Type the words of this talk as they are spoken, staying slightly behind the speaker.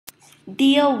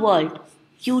Dear world,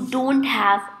 you don't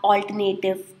have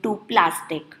alternative to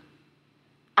plastic.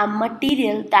 A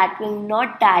material that will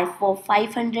not die for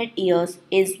 500 years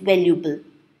is valuable.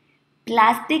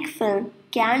 Plastic film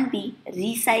can be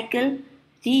recycled,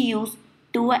 reused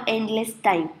to an endless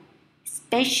time,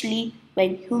 especially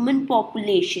when human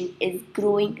population is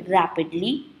growing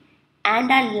rapidly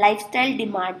and our lifestyle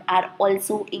demand are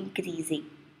also increasing.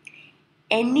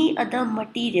 Any other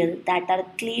material that are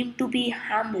claimed to be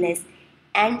harmless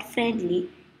and friendly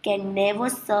can never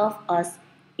serve us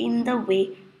in the way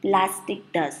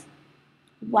plastic does.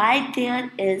 Why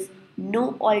there is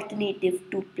no alternative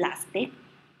to plastic?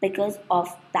 Because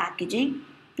of packaging.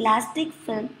 Plastic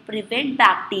film prevent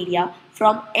bacteria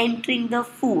from entering the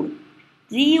food.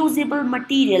 Reusable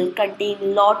material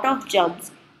contain lot of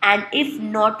germs and if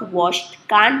not washed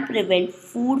can't prevent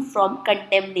food from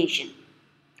contamination.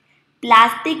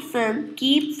 Plastic film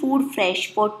keep food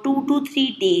fresh for 2 to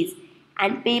 3 days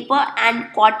and paper and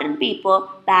cotton paper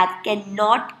bag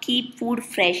cannot keep food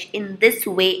fresh in this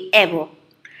way ever.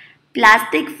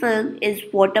 Plastic film is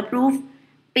waterproof.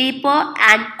 Paper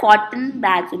and cotton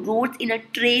bags rot in a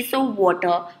trace of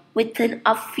water within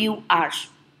a few hours.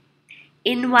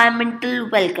 Environmental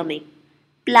welcoming.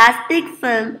 Plastic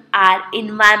film are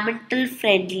environmental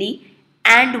friendly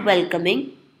and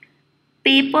welcoming.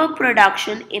 Paper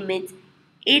production emits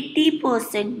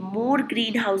 80% more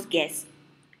greenhouse gas.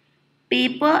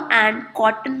 Paper and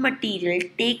cotton material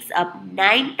takes up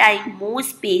 9 times more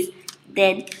space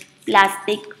than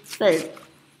plastic film.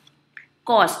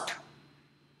 Cost.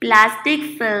 Plastic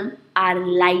film are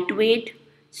lightweight,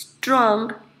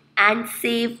 strong and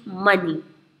save money.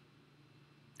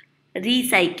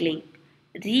 Recycling.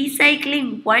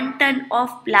 Recycling 1 ton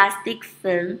of plastic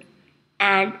film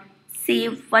and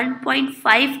save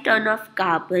 1.5 ton of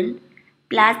carbon.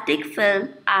 Plastic film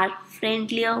are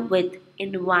friendlier with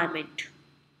environment.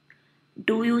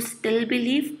 Do you still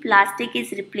believe plastic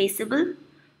is replaceable?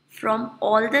 From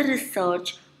all the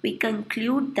research, we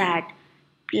conclude that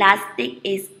plastic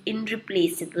is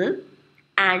irreplaceable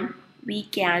and we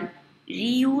can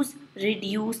reuse,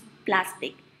 reduce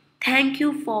plastic. Thank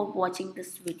you for watching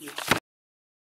this video.